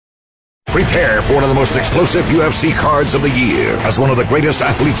Prepare for one of the most explosive UFC cards of the year. As one of the greatest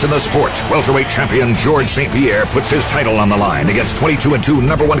athletes in the sport, welterweight champion George St-Pierre puts his title on the line against 22-2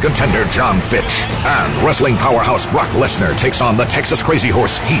 #1 contender Jon Fitch. And wrestling powerhouse Brock Lesnar takes on the Texas Crazy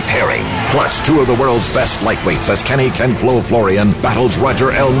Horse Heath Herring. Plus, two of the world's best lightweights as Kenny KenFlo Florian battles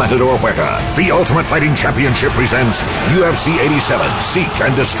Roger El Matador Huerta. The Ultimate Fighting Championship presents UFC 87, Seek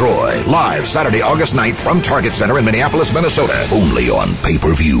and Destroy. Live Saturday, August 9th from Target Center in Minneapolis, Minnesota. Only on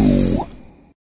pay-per-view.